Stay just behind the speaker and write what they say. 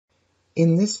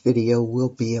In this video, we'll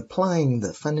be applying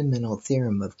the fundamental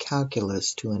theorem of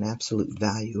calculus to an absolute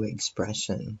value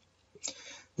expression.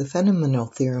 The fundamental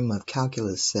theorem of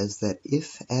calculus says that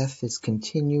if f is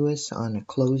continuous on a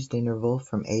closed interval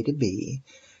from a to b,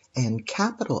 and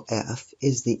capital F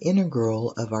is the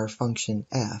integral of our function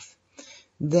f,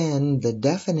 then the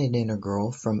definite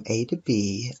integral from a to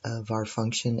b of our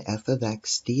function f of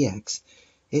x dx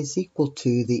is equal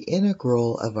to the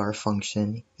integral of our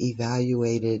function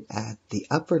evaluated at the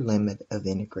upper limit of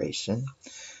integration,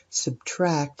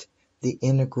 subtract the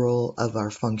integral of our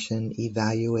function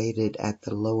evaluated at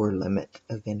the lower limit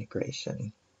of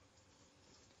integration.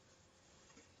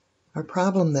 Our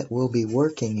problem that we'll be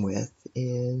working with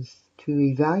is to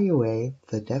evaluate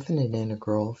the definite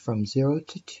integral from 0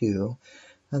 to 2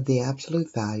 of the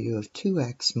absolute value of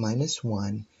 2x minus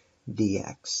 1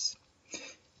 dx.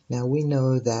 Now we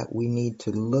know that we need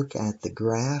to look at the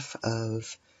graph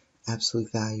of absolute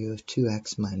value of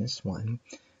 2x minus 1.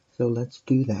 So let's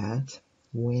do that.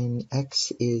 When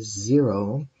x is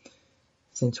 0,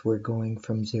 since we're going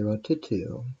from 0 to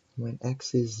 2, when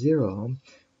x is 0,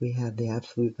 we have the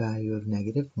absolute value of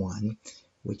negative 1,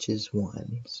 which is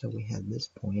 1. So we have this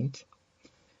point.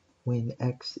 When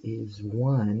x is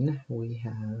 1, we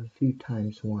have 2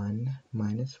 times 1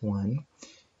 minus 1,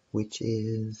 which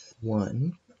is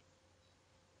 1.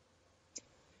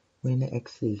 When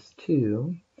x is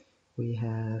 2, we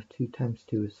have 2 times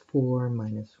 2 is 4,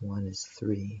 minus 1 is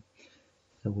 3.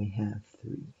 So we have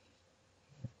 3.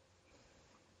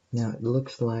 Now it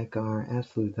looks like our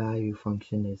absolute value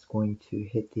function is going to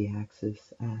hit the axis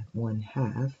at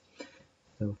 1/2.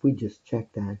 So if we just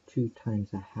check that, 2 times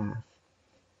 1/2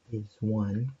 is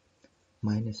 1,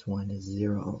 minus 1 is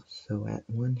 0. So at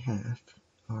 1/2,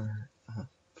 our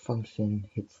function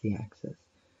hits the axis.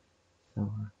 So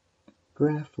our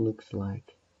graph looks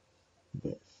like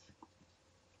this.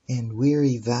 And we're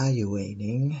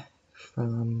evaluating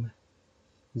from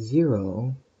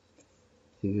 0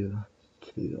 to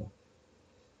 2.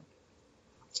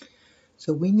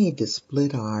 So we need to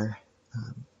split our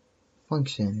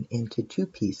function into two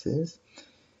pieces.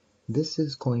 This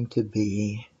is going to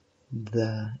be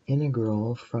the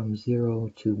integral from 0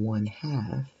 to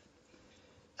 1/2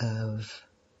 of,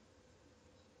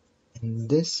 and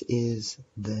this is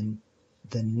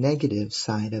the negative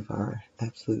side of our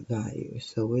absolute value.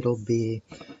 So it'll be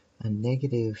a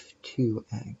negative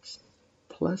 2x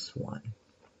plus 1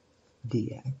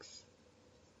 dx.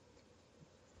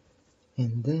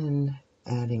 And then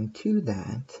adding to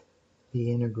that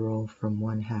the integral from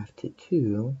 1/2 to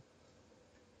 2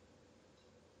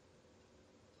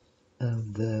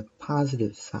 of the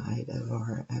positive side of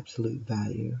our absolute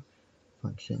value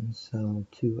function, so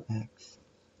 2x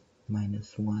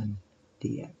minus 1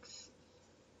 dx.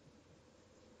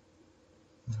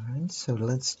 Alright, so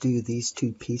let's do these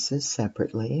two pieces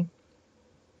separately.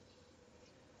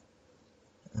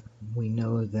 We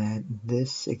know that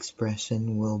this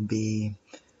expression will be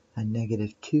a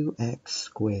negative 2x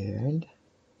squared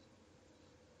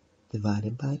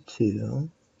divided by 2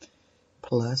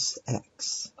 plus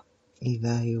x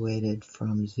evaluated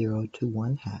from 0 to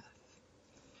 1/2.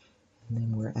 And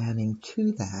then we're adding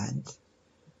to that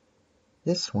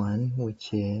this one,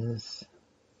 which is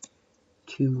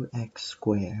 2x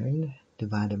squared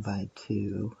divided by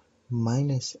 2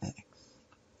 minus x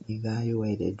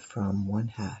evaluated from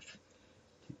 1/2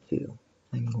 to 2.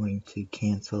 I'm going to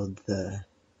cancel the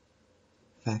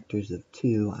factors of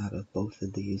 2 out of both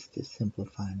of these to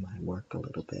simplify my work a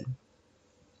little bit.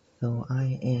 So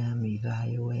I am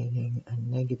evaluating a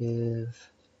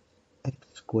negative x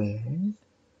squared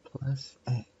plus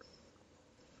x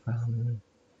from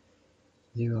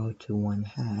 0 to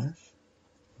 1/2,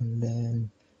 and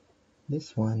then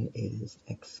this one is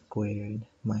x squared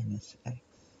minus x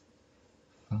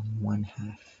from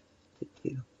 1/2 to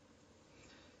 2.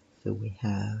 So we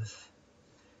have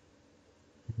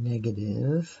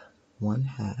negative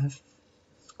 1/2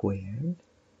 squared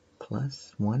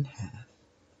plus 1/2,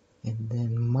 and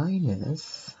then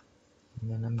minus,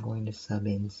 and then I'm going to sub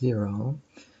in 0.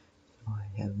 So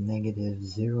I have negative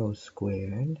 0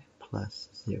 squared plus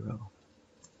 0.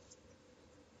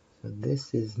 So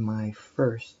this is my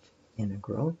first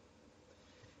integral.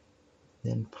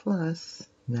 Then plus,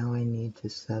 now I need to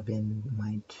sub in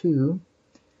my 2.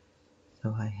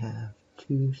 So I have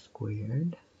 2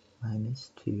 squared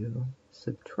minus 2,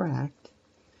 subtract,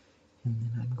 and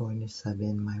then I'm going to sub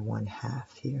in my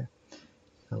 1/2 here.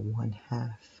 So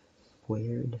 1/2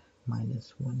 squared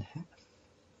minus 1/2.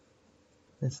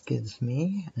 This gives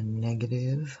me a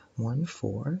negative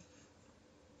 1/4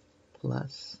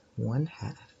 plus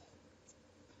 1/2.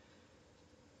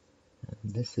 And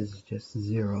this is just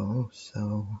 0,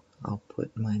 so I'll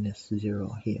put minus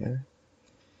 0 here.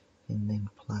 And then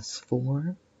plus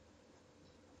 4,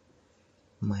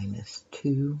 minus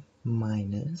 2,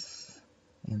 minus,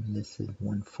 and this is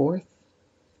 1/4,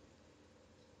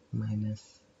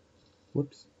 minus,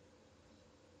 whoops,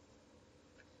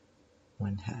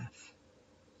 1/2.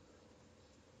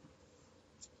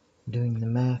 Doing the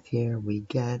math here, we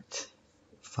get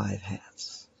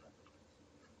 5/2.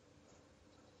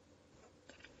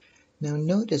 Now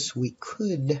notice we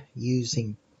could,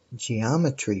 using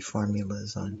geometry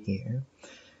formulas on here,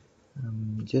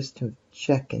 just to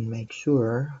check and make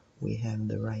sure we have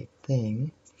the right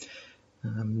thing.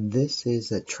 This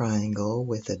is a triangle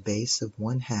with a base of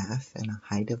 1/2 and a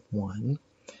height of 1.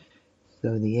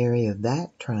 So the area of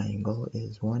that triangle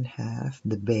is 1/2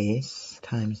 the base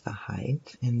times the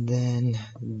height. And then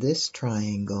this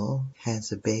triangle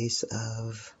has a base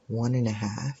of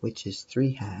 1.5, which is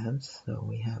 3/2. So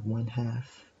we have 1/2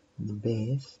 the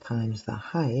base times the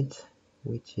height,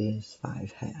 which is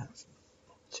 5/2.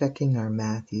 Checking our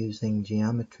math using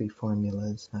geometry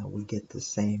formulas, we get the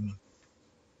same